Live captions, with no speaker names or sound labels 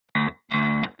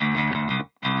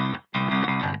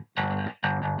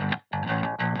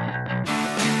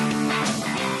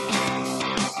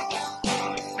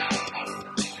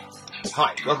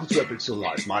Hi, welcome to Wetpixel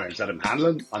Live. My name is Adam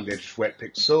Hanlon. I'm the editor of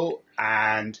Wetpixel,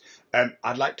 and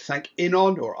I'd like to thank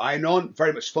Inon,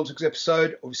 very much sponsoring this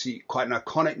episode. Obviously, quite an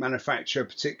iconic manufacturer,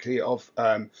 particularly of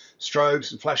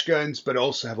strobes and flash guns, but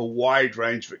also have a wide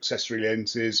range of accessory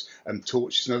lenses and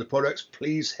torches and other products.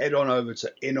 Please head on over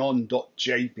to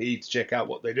inon.jp to check out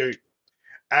what they do.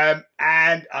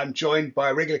 And I'm joined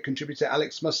by a regular contributor,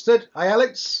 Alex Mustard. Hi,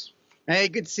 Alex. Hey,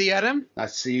 good to see you, Adam.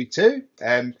 Nice to see you too.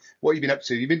 What have you been up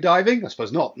to? You've been diving? I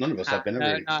suppose not. None of us have been,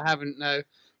 have we? No, I haven't, no.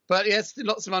 But yes,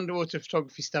 lots of underwater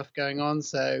photography stuff going on,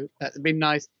 so that's been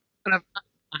nice. And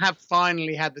I have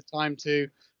finally had the time to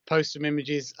post some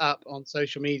images up on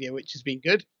social media, which has been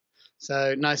good.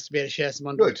 So nice to be able to share some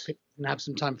underwater pictures and have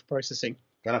some time for processing.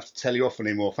 Don't have to tell you off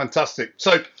anymore. Fantastic.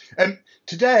 So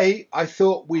today we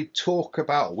thought we'd talk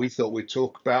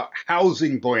about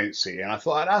housing buoyancy. And I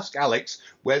thought I'd ask Alex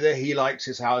whether he likes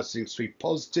his housings to be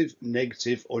positive,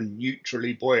 negative, or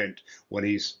neutrally buoyant when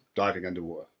he's diving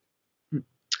underwater.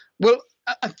 Well,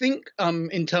 I think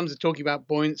in terms of talking about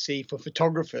buoyancy for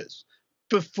photographers,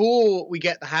 before we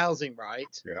get the housing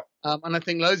right, and I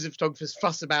think loads of photographers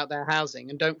fuss about their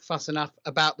housing and don't fuss enough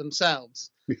about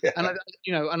themselves. Yeah.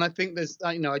 And I think there's,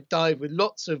 I dive with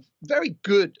lots of very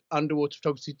good underwater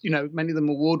photographers, many of them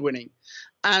award-winning,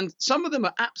 and some of them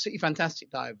are absolutely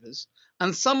fantastic divers,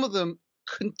 and some of them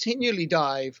continually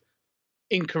dive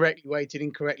incorrectly weighted,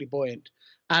 incorrectly buoyant.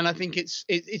 And I think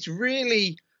it's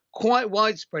really quite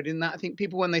widespread in that I think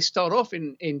people, when they start off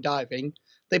in diving,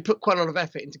 they put quite a lot of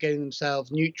effort into getting themselves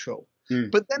neutral.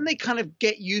 But then they kind of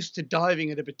get used to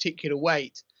diving at a particular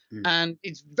weight. And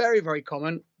it's very, very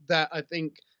common that I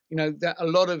think, that a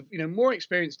lot of, more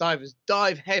experienced divers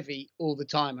dive heavy all the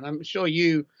time. And I'm sure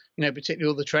particularly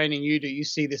all the training you do, you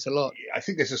see this a lot. I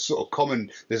think there's a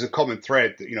common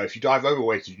thread that, if you dive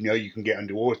overweighted, you can get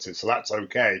underwater. So that's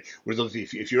okay. Whereas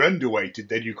obviously if you're underweighted,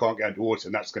 then you can't get underwater,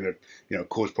 and that's going to,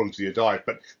 cause problems with your dive.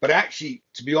 But actually,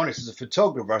 to be honest, as a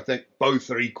photographer, I think both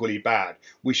are equally bad.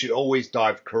 We should always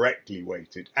dive correctly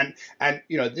weighted. And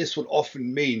this would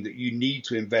often mean that you need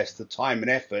to invest the time and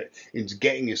effort into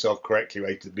getting yourself correctly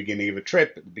weighted at the beginning of a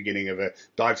trip, at the beginning of a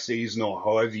dive season, or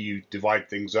however you divide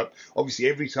things up. Obviously,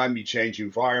 every time you change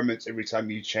environments, every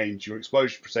time you change your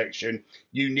exposure protection,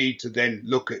 you need to then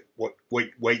look at what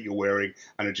weight you're wearing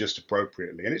and adjust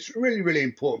appropriately. And it's a really, really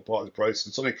important part of the process,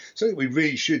 and something we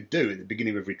really should do at the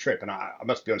beginning of every trip. And I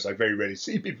must be honest, I very rarely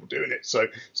see people doing it. So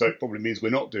it probably means we're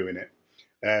not doing it.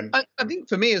 I think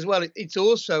for me as well, it's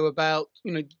also about,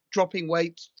 dropping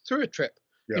weight through a trip.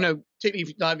 Particularly if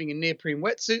you're diving in neoprene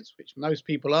wetsuits, which most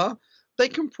people are, they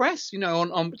compress,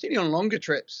 particularly on longer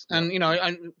trips. And,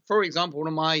 and for example, one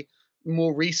of my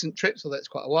more recent trips, although it's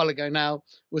quite a while ago now,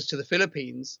 was to the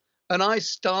Philippines. And I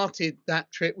started that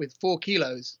trip with 4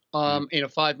 kilos in a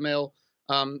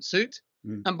 5mm suit.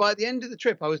 And by the end of the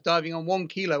trip, I was diving on 1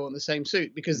 kilo on the same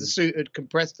suit because the suit had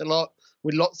compressed a lot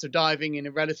with lots of diving in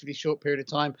a relatively short period of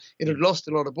time. It had lost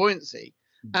a lot of buoyancy.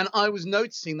 And I was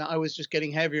noticing that I was just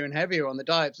getting heavier and heavier on the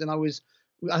dives. And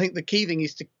I think the key thing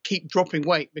is to keep dropping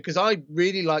weight, because I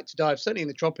really like to dive, certainly in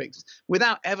the tropics,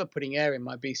 without ever putting air in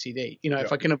my BCD.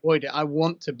 If I can avoid it, I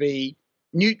want to be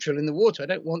neutral in the water. I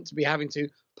don't want to be having to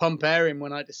pump air in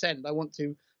when I descend. I want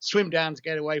to swim down to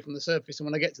get away from the surface. And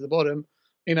when I get to the bottom,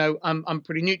 I'm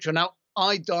pretty neutral. Now,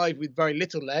 I dive with very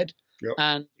little lead.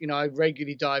 And, I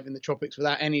regularly dive in the tropics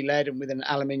without any lead and with an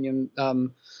aluminium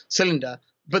cylinder.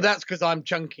 But that's because I'm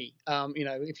chunky.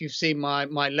 If you've seen my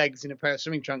legs in a pair of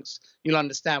swimming trunks, you'll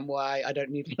understand why I don't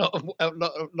need a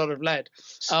lot of lead.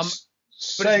 But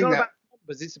it's not about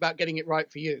numbers, it's about getting it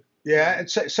right for you. Yeah, and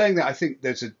saying that, I think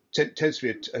there's tends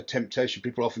to be a temptation.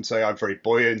 People often say I'm very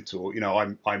buoyant, or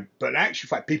but in actual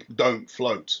fact, people don't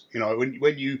float. When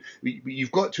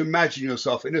you've got to imagine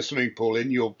yourself in a swimming pool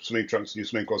in your swimming trunks and your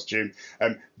swimming costume.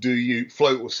 Do you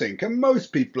float or sink? And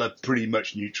most people are pretty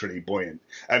much neutrally buoyant.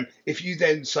 If you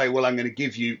then say, well, I'm going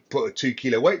to put a 2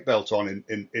 kilo weight belt on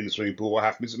in the swimming pool, what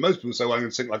happens is most people say, well, I'm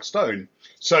going to sink like a stone.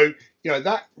 So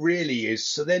that really is.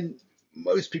 So then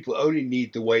most people only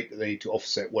need the weight that they need to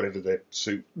offset whatever their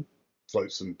suit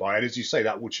floats them by. And as you say,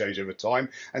 that will change over time.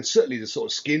 And certainly the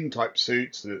sort of skin type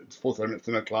suits, the fourth element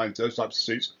thermoclines, those types of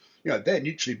suits, they're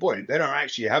neutrally buoyant. They don't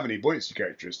actually have any buoyancy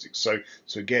characteristics. So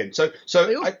again, so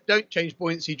they also don't change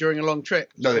buoyancy during a long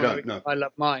trip. No, they don't. No. I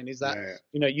love mine is that,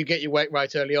 you get your weight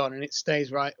right early on and it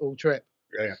stays right all trip.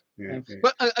 Yeah.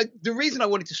 But the reason I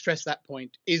wanted to stress that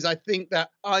point is I think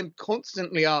that I'm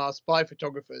constantly asked by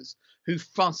photographers who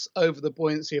fuss over the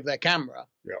buoyancy of their camera.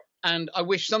 And I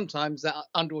wish sometimes that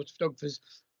underwater photographers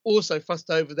also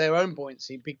fussed over their own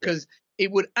buoyancy, because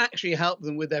it would actually help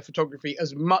them with their photography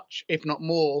as much, if not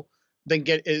more, than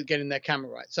getting their camera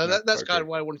right. So that's kind of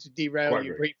why I wanted to derail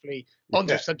you briefly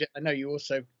onto a subject I know you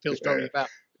also feel strongly about.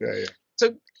 Yeah.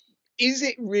 So is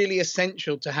it really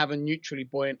essential to have a neutrally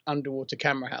buoyant underwater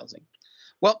camera housing?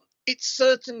 Well, it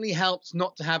certainly helps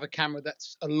not to have a camera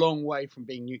that's a long way from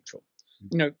being neutral.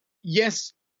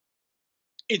 Yes,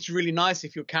 it's really nice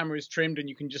if your camera is trimmed and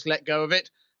you can just let go of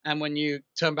it, and when you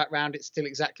turn back round, it's still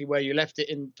exactly where you left it,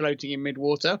 floating in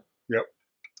mid-water. Yep.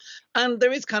 And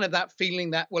there is kind of that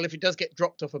feeling that, well, if it does get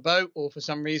dropped off a boat or for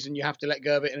some reason you have to let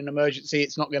go of it in an emergency,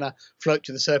 it's not going to float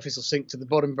to the surface or sink to the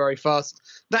bottom very fast.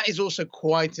 That is also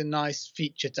quite a nice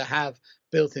feature to have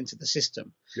built into the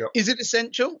system. Yep. Is it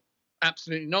essential?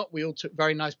 Absolutely not. We all took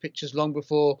very nice pictures long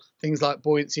before things like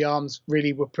buoyancy arms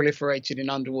really were proliferated in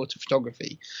underwater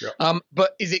photography. Yep.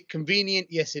 But is it convenient?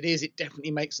 Yes, it is. It definitely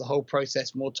makes the whole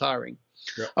process more tiring.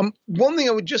 Yep. One thing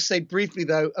I would just say briefly,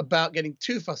 though, about getting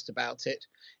too fussed about it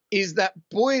is that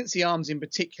buoyancy arms in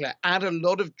particular add a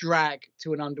lot of drag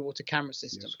to an underwater camera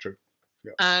system. That's true.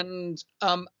 Yep. And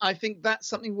I think that's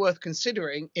something worth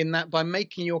considering, in that by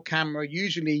making your camera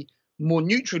usually more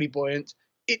neutrally buoyant,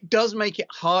 it does make it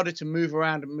harder to move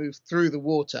around and move through the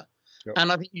water. Yep.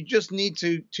 And I think you just need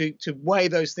to weigh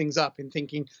those things up in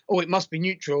thinking, oh, it must be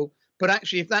neutral. But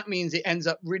actually, if that means it ends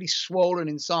up really swollen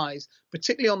in size,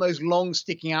 particularly on those long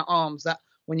sticking out arms that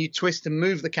when you twist and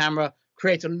move the camera,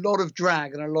 create a lot of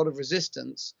drag and a lot of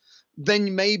resistance,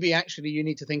 then maybe actually you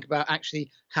need to think about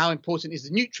actually how important is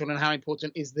the neutral and how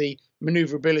important is the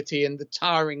maneuverability and the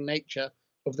tiring nature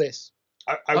of this.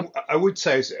 I would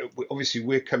say, obviously,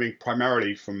 we're coming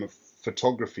primarily from a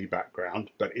photography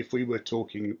background, but if we were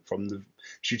talking from the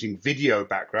shooting video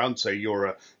background, so you're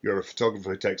a photographer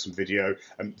who takes some video,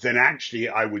 then actually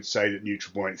I would say that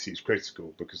neutral buoyancy is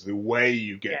critical, because the way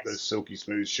you get those silky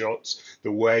smooth shots,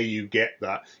 the way you get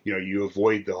that, you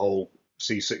avoid the whole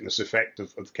seasickness effect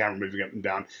of the camera moving up and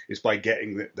down, is by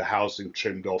getting the housing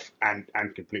trimmed off and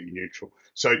completely neutral.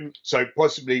 So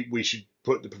possibly we should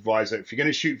put the proviso: if you're going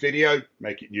to shoot video,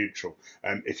 make it neutral.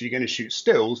 If you're going to shoot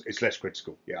stills, it's less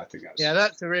critical. I think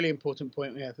that's a really important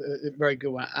point. Very good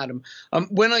one, Adam.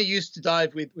 When I used to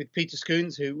dive with Peter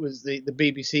Schoons, who was the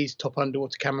BBC's top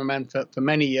underwater cameraman for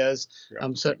many years,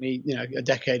 certainly a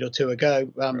decade or two ago.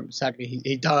 Sadly,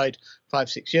 he died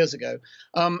 5-6 years ago.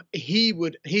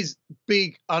 His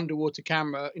big underwater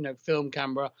camera, film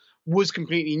camera, was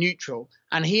completely neutral,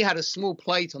 and he had a small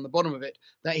plate on the bottom of it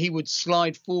that he would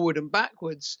slide forward and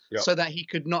backwards so that he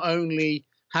could not only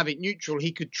have it neutral,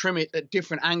 he could trim it at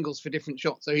different angles for different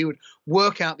shots. So he would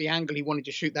work out the angle he wanted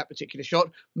to shoot that particular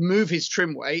shot, move his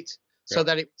trim weight so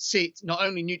that it sits not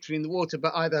only neutrally in the water,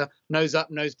 but either nose up,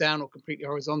 nose down, or completely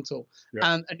horizontal.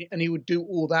 And he would do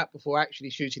all that before actually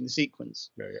shooting the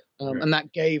sequence. And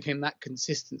that gave him that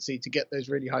consistency to get those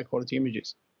really high quality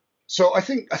images. So I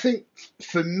think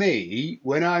for me,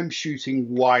 when I'm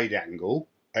shooting wide angle,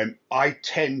 I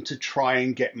tend to try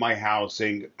and get my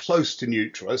housing close to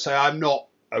neutral. I say I'm not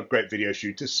a great video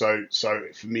shooter, so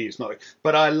for me it's not.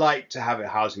 But I like to have a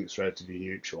housing that's relatively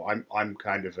neutral. I'm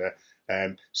kind of a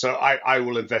so I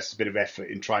will invest a bit of effort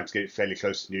in trying to get it fairly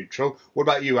close to neutral. What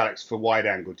about you, Alex? For wide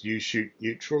angle, do you shoot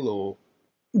neutral or?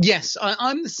 Yes,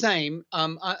 I'm the same.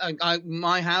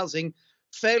 My housing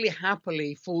fairly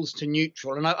happily falls to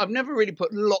neutral, and I've never really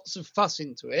put lots of fuss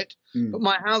into it, but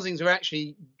my housings are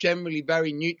actually generally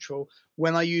very neutral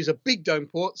when I use a big dome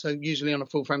port, so usually on a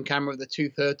full frame camera with a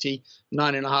 230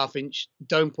 9.5-inch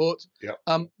dome port,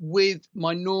 with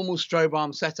my normal strobe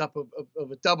arm setup of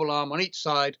a double arm on each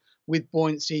side with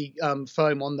buoyancy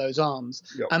foam on those arms,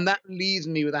 and that leaves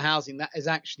me with a housing that is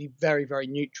actually very, very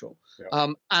neutral.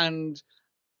 And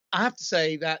I have to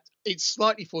say that it's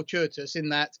slightly fortuitous in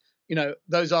that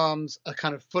those arms are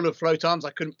kind of full of float arms.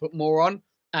 I couldn't put more on,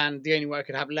 and the only way I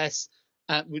could have less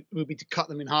would be to cut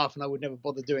them in half, and I would never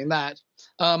bother doing that.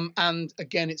 And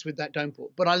again, it's with that dome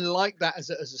port. But I like that as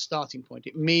a starting point.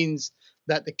 It means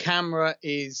that the camera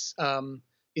is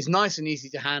nice and easy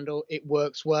to handle. It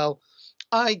works well.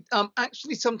 I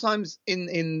actually sometimes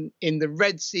in the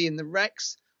Red Sea, in the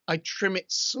wrecks, I trim it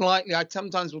slightly. I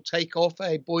sometimes will take off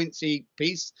a buoyancy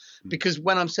piece because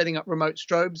when I'm setting up remote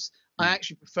strobes, I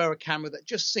actually prefer a camera that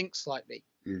just sinks slightly.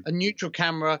 A neutral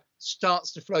camera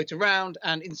starts to float around,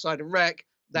 and inside a wreck,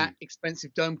 that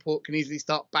expensive dome port can easily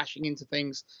start bashing into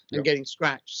things and getting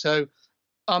scratched. So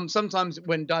sometimes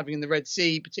when diving in the Red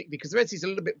Sea, particularly because the Red Sea is a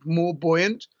little bit more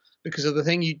buoyant because of the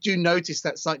thing, you do notice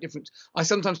that slight difference. I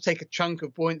sometimes take a chunk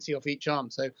of buoyancy off each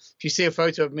arm. So if you see a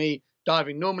photo of me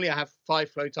diving, normally I have 5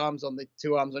 float arms on the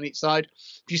 2 arms on each side.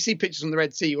 If you see pictures on the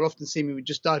Red Sea, you'll often see me with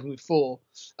just diving with 4.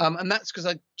 And that's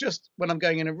because when I'm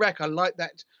going in a wreck, I like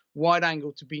that wide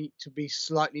angle to be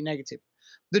slightly negative.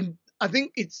 I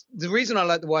think it's the reason I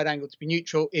like the wide angle to be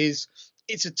neutral is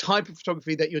it's a type of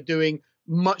photography that you're doing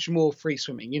much more free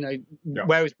swimming.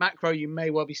 Whereas macro, you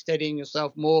may well be steadying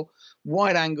yourself more.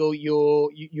 Wide angle, you're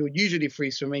usually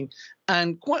free swimming,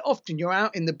 and quite often you're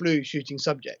out in the blue shooting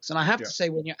subjects. And I have to say,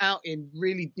 when you're out in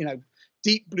really,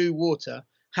 deep blue water,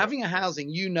 having a housing,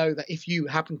 that if you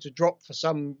happen to drop for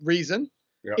some reason,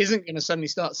 isn't going to suddenly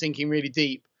start sinking really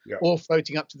deep or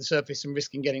floating up to the surface and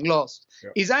risking getting lost,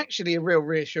 is actually a real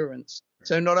reassurance.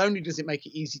 So not only does it make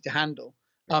it easy to handle,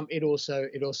 it also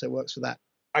works for that.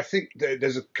 I think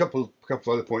there's a couple of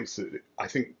other points that I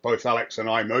think both Alex and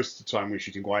I, most of the time when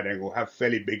shooting wide angle, have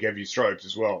fairly big, heavy strobes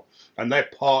as well, and they're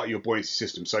part of your buoyancy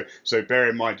system. So bear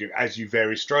in mind, as you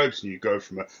vary strobes and you go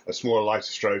from a smaller,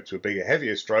 lighter strobe to a bigger,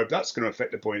 heavier strobe, that's going to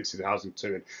affect the buoyancy of the housing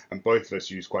too. And both of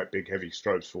us use quite big, heavy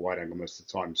strobes for wide angle most of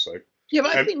the time. So yeah,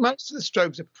 but I think most of the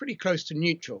strobes are pretty close to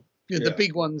neutral. The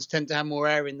big ones tend to have more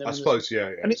air in them. I suppose,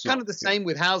 yeah. And it's kind of the same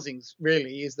with housings,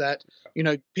 really, is that,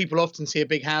 people often see a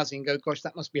big housing and go, gosh,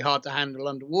 that must be hard to handle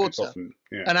underwater. Often,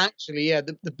 And actually,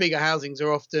 the bigger housings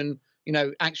are often,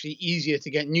 actually easier to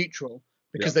get neutral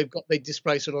because they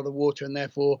displace a lot of water and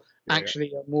therefore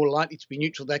actually are more likely to be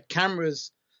neutral. They're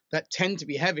cameras that tend to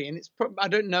be heavy, and I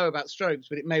don't know about strobes,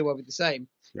 but it may well be the same.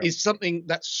 Is something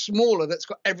that's smaller, that's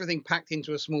got everything packed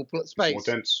into a small space, more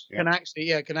dense, can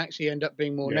actually end up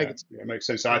being more negative. Yeah, it makes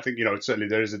sense. I think certainly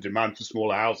there is a demand for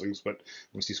smaller housings, but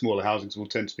obviously smaller housings will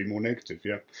tend to be more negative.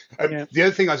 The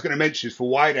other thing I was going to mention is for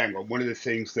wide angle. One of the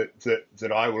things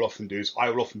that I will often do is I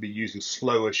will often be using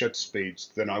slower shutter speeds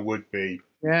than I would be.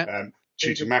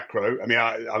 Shooting macro. I mean,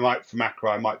 I might for macro,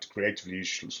 I might creatively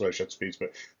use slow shutter speeds,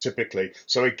 but typically,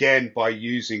 so again, by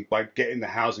getting the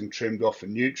housing trimmed off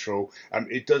and neutral,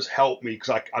 it does help me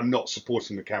because I'm not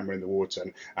supporting the camera in the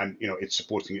water, and it's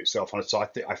supporting itself on it. So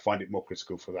I find it more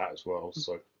critical for that as well.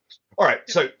 So, all right,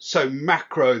 so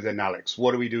macro then, Alex,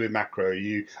 what do we do with macro? Are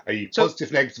you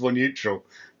positive, negative, or neutral?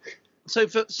 So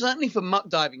certainly for muck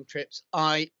diving trips,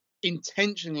 I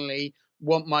intentionally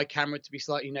want my camera to be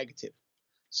slightly negative,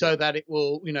 so that it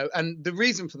will, and the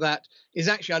reason for that is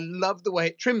actually I love the way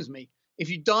it trims me. If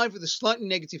you dive with a slightly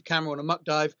negative camera on a muck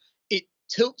dive, it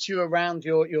tilts you around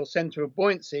your center of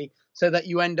buoyancy so that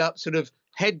you end up sort of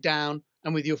head down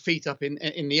and with your feet up in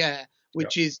the air,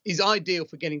 which is ideal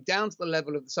for getting down to the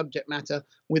level of the subject matter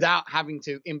without having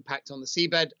to impact on the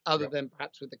seabed, other than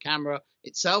perhaps with the camera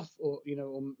itself, or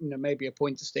maybe a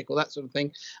pointer stick or that sort of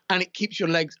thing. And it keeps your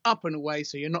legs up and away,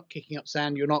 so you're not kicking up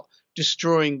sand, you're not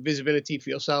destroying visibility for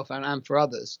yourself and for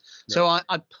others. So I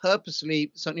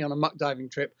purposely, certainly on a muck diving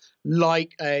trip,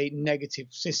 like a negative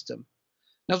system.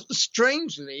 Now,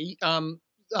 strangely,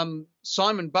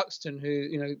 Simon Buxton,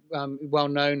 who well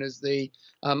known as the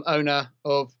owner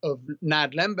of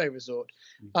Nad Lembe Resort,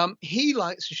 he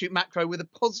likes to shoot macro with a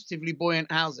positively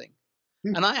buoyant housing.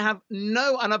 And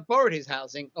I've borrowed his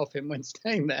housing off him when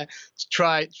staying there to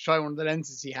try one of the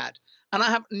lenses he had, and I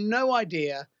have no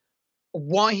idea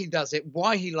why he does it,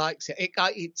 why he likes it.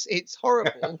 It's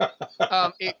horrible.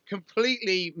 It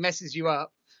completely messes you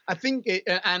up. I think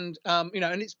and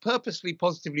it's purposely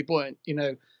positively buoyant,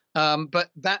 but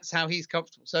that's how he's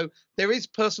comfortable. So there is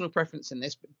personal preference in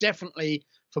this, but definitely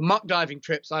for muck diving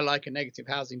trips, I like a negative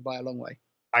housing by a long way.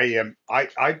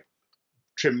 I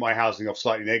trimmed my housing off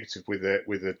slightly negative with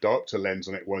a diopter lens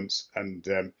on it once, and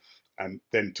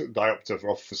then took the diopter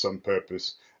off for some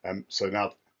purpose. So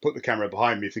now put the camera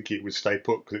behind me thinking it would stay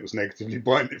put because it was negatively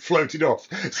buoyant. It floated off.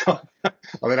 So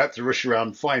I then had to rush around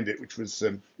and find it, which was,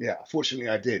 fortunately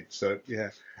I did. So,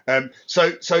 yeah. I'm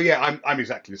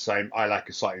exactly the same. I like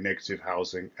a slightly negative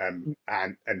housing. And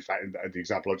in fact, the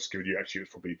example I've just given you, actually,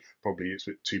 it's probably it's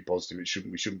a bit too positive. We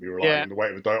shouldn't be relying on the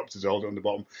weight of a diopter to hold it on the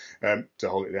bottom, to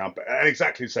hold it down. But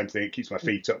exactly the same thing. It keeps my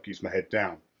feet up, keeps my head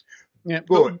down. Yeah,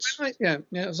 but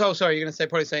So sorry, you're going to say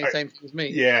probably saying the same thing as me.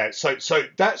 Yeah, so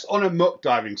that's on a muck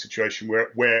diving situation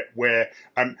where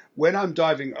when I'm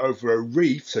diving over a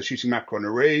reef, so shooting macro on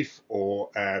a reef or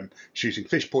shooting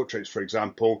fish portraits, for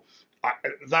example,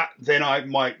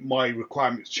 my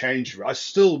requirements change. I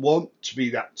still want to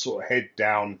be that sort of head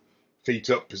down,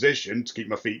 feet up position to keep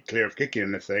my feet clear of kicking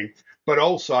anything, but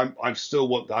also I still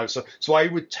want that. So I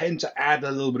would tend to add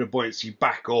a little bit of buoyancy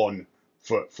back on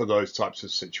for those types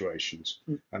of situations.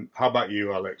 How about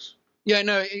you, Alex? Yeah,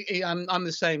 no, I'm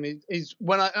the same. Is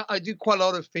when I do quite a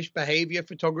lot of fish behavior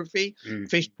photography,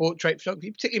 fish portrait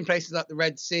photography, particularly in places like the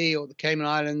Red Sea or the Cayman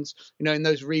Islands, in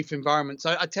those reef environments.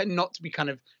 I tend not to be kind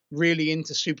of really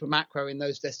into super macro in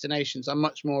those destinations. I'm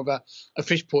much more of a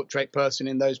fish portrait person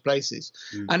in those places.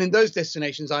 And in those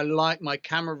destinations, I like my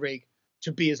camera rig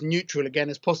to be as neutral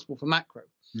again as possible for macro.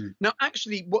 Now,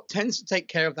 actually, what tends to take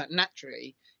care of that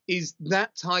naturally is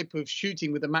that type of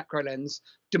shooting with a macro lens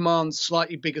demands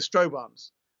slightly bigger strobe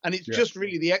arms. And it's just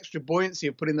really the extra buoyancy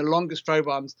of putting the longer strobe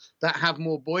arms that have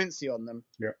more buoyancy on them.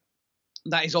 Yeah.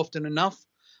 That is often enough.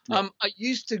 I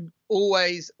used to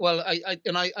always, I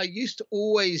used to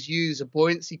always use a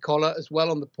buoyancy collar as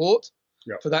well on the port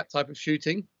for that type of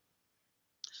shooting.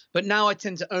 But now I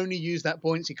tend to only use that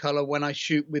buoyancy collar when I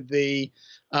shoot with the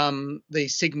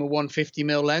Sigma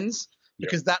 150mm lens,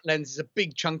 because that lens is a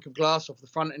big chunk of glass off the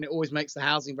front, and it always makes the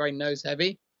housing very nose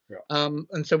heavy.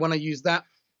 And so when I use that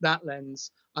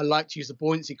lens, I like to use the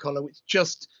buoyancy collar, which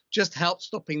just helps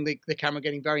stopping the camera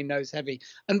getting very nose heavy.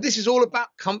 And this is all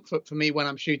about comfort for me when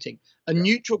I'm shooting. A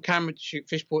neutral camera to shoot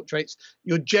fish portraits,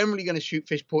 you're generally going to shoot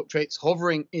fish portraits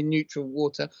hovering in neutral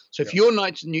water. So if you're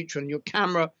nice and neutral and your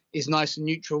camera is nice and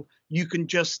neutral, you can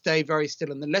just stay very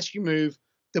still. And the less you move,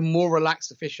 the more relaxed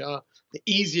the fish are, the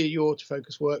easier your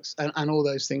autofocus works, and all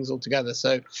those things all together.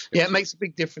 So it makes a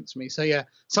big difference to me. So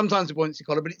sometimes a buoyancy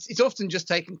collar, but it's often just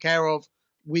taken care of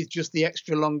with just the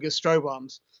extra longer strobe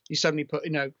arms. You suddenly put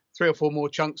 3 or 4 more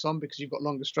chunks on because you've got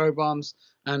longer strobe arms,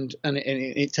 and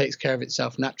it takes care of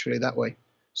itself naturally that way.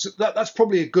 So that's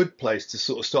probably a good place to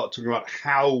sort of start talking about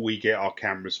how we get our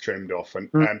cameras trimmed off.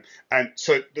 And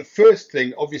so the first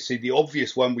thing, obviously the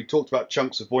obvious one, we talked about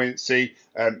chunks of buoyancy.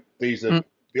 These are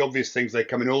the obvious things. They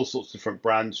come in all sorts of different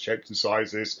brands, shapes and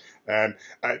sizes.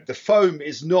 The foam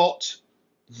is not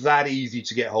that easy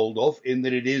to get hold of, in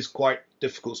that it is quite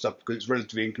difficult stuff because it's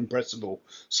relatively incompressible.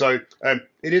 So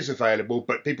it is available,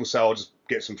 but people say, I'll just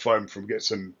get some foam get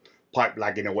some pipe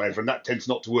lagging or whatever, and that tends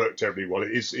not to work terribly well.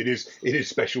 It is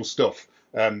special stuff.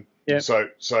 So it's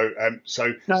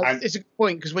a good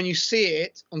point, because when you see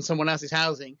it on someone else's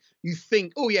housing, you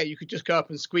think, oh yeah, you could just go up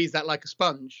and squeeze that like a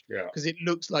sponge, because it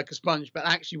looks like a sponge, but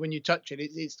actually when you touch it,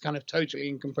 it's kind of totally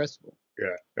incompressible.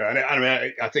 And I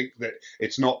mean, I think that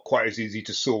it's not quite as easy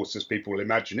to source as people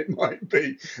imagine it might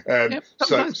be.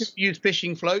 Sometimes people use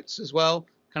fishing floats as well,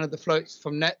 kind of the floats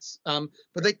from nets,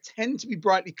 but they tend to be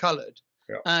brightly coloured.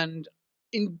 And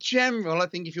in general, I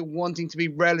think if you're wanting to be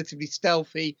relatively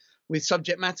stealthy with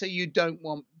subject matter, you don't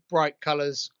want bright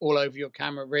colours all over your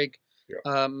camera rig.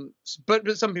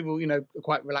 But some people, are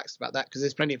quite relaxed about that, because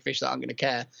there's plenty of fish that aren't going to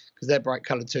care because they're bright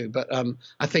coloured too. But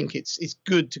I think it's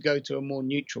good to go to a more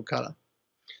neutral colour.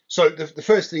 So the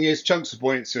first thing is chunks of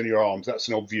buoyancy on your arms. That's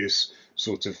an obvious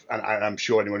sort of, and I'm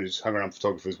sure anyone who's hung around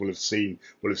photographers will have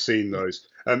seen those.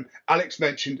 Alex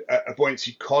mentioned a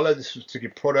buoyancy collar. This was a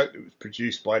particular product that was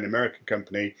produced by an American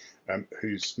company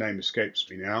whose name escapes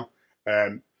me now,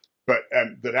 but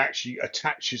that actually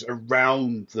attaches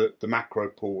around the macro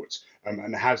port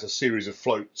and has a series of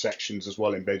float sections as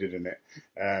well embedded in it.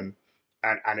 And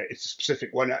it's a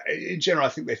specific one. In general, I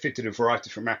think they fit in a variety of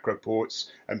different macro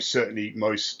ports. Certainly,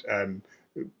 most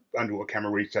underwater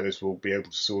camera retailers will be able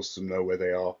to source them, know where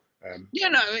they are.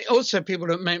 Also people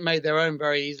have made their own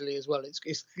very easily as well.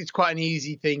 It's quite an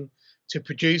easy thing to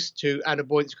produce, to add a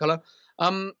buoyancy collar.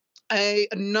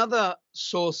 Another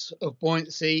source of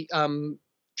buoyancy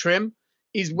trim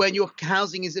is when your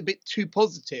housing is a bit too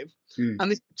positive,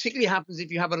 and this particularly happens if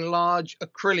you have a large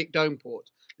acrylic dome port,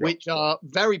 which are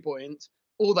very buoyant.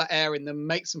 All that air in them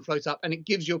makes them float up, and it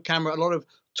gives your camera a lot of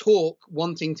torque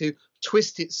wanting to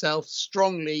twist itself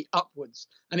strongly upwards,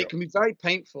 and it can be very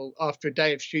painful after a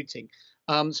day of shooting.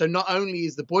 So not only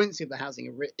is the buoyancy of the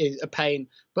housing a pain,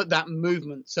 but that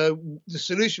movement. So the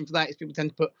solution for that is people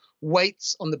tend to put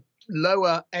weights on the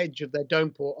lower edge of their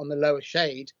dome port, on the lower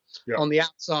shade, on the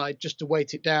outside, just to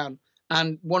weight it down.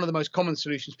 And one of the most common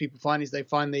solutions people find is they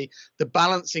find the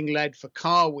balancing lead for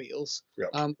car wheels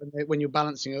when you're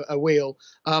balancing a wheel,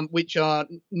 which are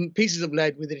pieces of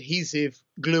lead with adhesive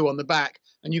glue on the back,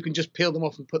 and you can just peel them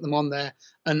off and put them on there,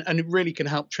 and it really can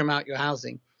help trim out your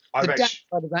housing. The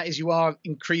downside of that is you are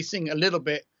increasing a little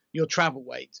bit your travel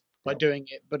weight by doing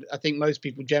it, but I think most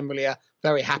people generally are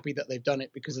very happy that they've done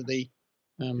it because of the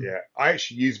I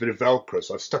actually use a bit of Velcro,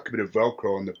 so I've stuck a bit of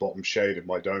Velcro on the bottom shade of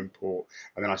my dome port,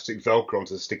 and then I stick Velcro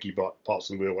onto the sticky parts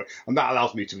of the wheel, and that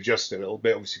allows me to adjust it a little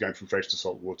bit. Obviously, going from fresh to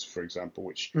salt water, for example,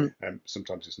 which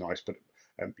sometimes is nice, but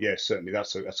certainly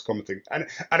that's a common thing. And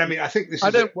I mean, I think this.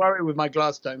 I don't worry with my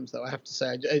glass domes, though. I have to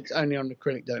say, it's only on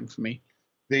acrylic dome for me.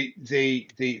 The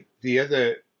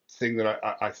other thing that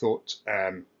I thought,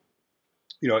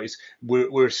 is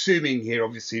we're assuming here,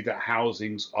 obviously, that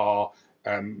housings are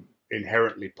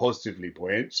inherently positively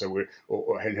buoyant, so we're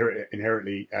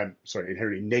inherently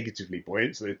negatively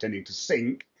buoyant, so they're tending to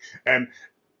sink.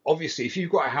 Obviously, if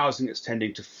you've got a housing that's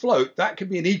tending to float, that can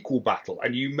be an equal battle,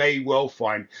 and you may well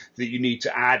find that you need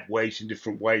to add weight in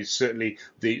different ways. Certainly,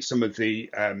 some of the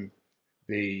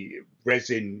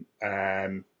resin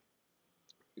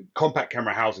compact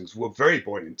camera housings were very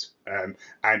buoyant, and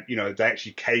they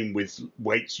actually came with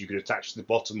weights you could attach to the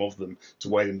bottom of them to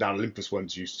weigh them down. Olympus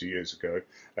ones used to years ago.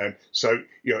 So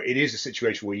it is a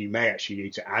situation where you may actually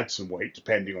need to add some weight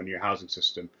depending on your housing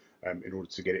system in order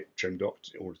to get it trimmed up,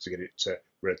 in order to get it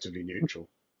relatively neutral.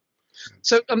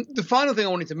 So the final thing I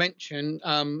wanted to mention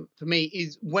for me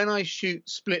is when I shoot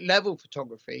split level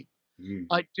photography,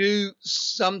 I do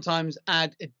sometimes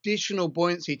add additional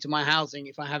buoyancy to my housing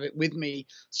if I have it with me,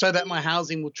 so that my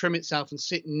housing will trim itself and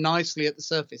sit nicely at the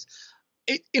surface.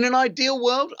 In an ideal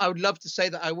world, I would love to say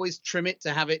that I always trim it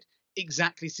to have it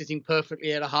exactly sitting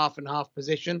perfectly at a half and half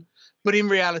position. But in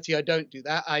reality, I don't do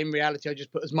that. In reality, I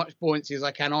just put as much buoyancy as I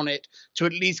can on it to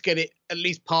at least get it at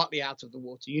least partly out of the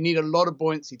water. You need a lot of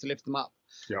buoyancy to lift them up.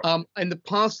 Yep. In the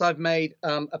past, I've made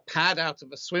a pad out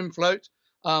of a swim float.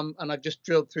 And I've just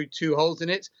drilled through 2 holes in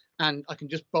it, and I can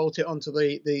just bolt it onto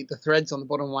the threads on the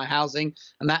bottom of my housing,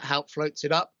 and that helps floats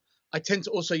it up. I tend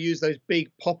to also use those big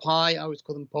Popeye, I always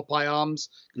call them Popeye arms,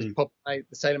 because Popeye,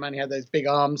 the sailor man, he had those big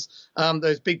arms,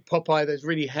 those big Popeye, those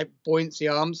really heavy buoyancy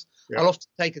arms. Yeah. I'll often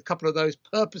take a couple of those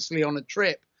purposely on a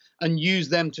trip and use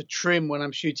them to trim when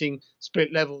I'm shooting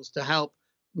split levels to help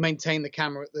maintain the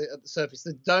camera at the surface.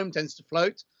 The dome tends to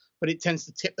float, but it tends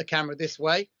to tip the camera this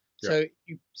way. So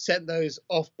you set those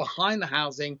off behind the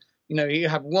housing. You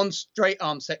have one straight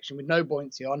arm section with no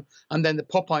buoyancy on, and then the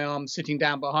Popeye arm sitting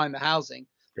down behind the housing.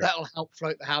 Yeah. That'll help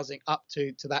float the housing up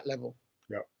to that level.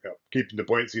 Yeah. Keeping the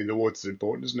buoyancy in the water is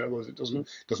important, isn't it? Otherwise it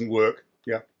doesn't work.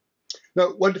 Yeah.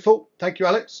 No, wonderful. Thank you,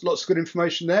 Alex. Lots of good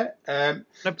information there. No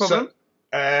problem.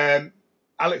 So,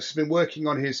 Alex has been working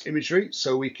on his imagery,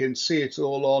 so we can see it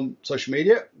all on social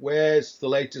media. Where's the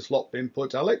latest lot been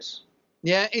put, Alex?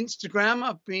 Yeah, Instagram.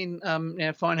 I've been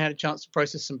finally had a chance to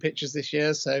process some pictures this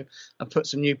year, so I've put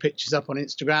some new pictures up on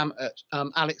Instagram at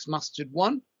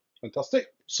AlexMustard1.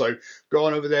 Fantastic. So go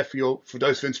on over there for your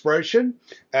dose of inspiration.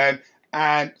 And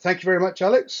thank you very much,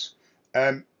 Alex.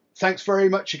 Thanks very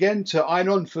much again to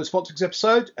Einon for sponsoring this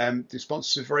episode. The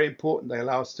sponsors are very important. They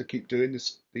allow us to keep doing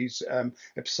these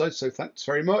episodes, so thanks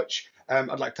very much.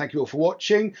 I'd like to thank you all for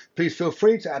watching. Please feel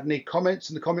free to add any comments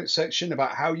in the comments section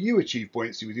about how you achieve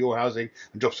buoyancy with your housing,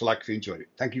 and drop us a like if you enjoyed it.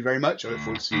 Thank you very much. I look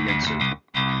forward to seeing you again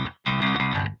soon.